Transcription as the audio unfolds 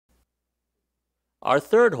Our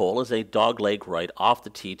third hole is a dogleg right off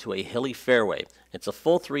the tee to a hilly fairway. It's a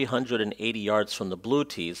full 380 yards from the blue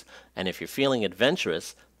tees, and if you're feeling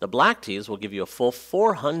adventurous, the black tees will give you a full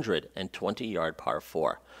 420-yard par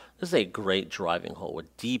 4. This is a great driving hole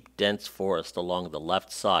with deep, dense forest along the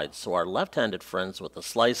left side, so our left-handed friends with the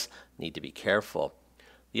slice need to be careful.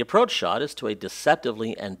 The approach shot is to a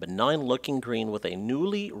deceptively and benign-looking green with a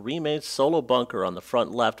newly remade solo bunker on the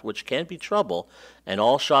front left, which can be trouble, and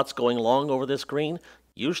all shots going long over this green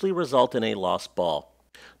usually result in a lost ball.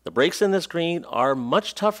 The breaks in this green are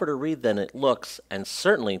much tougher to read than it looks, and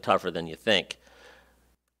certainly tougher than you think.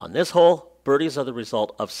 On this hole, birdies are the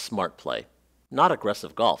result of smart play, not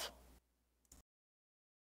aggressive golf.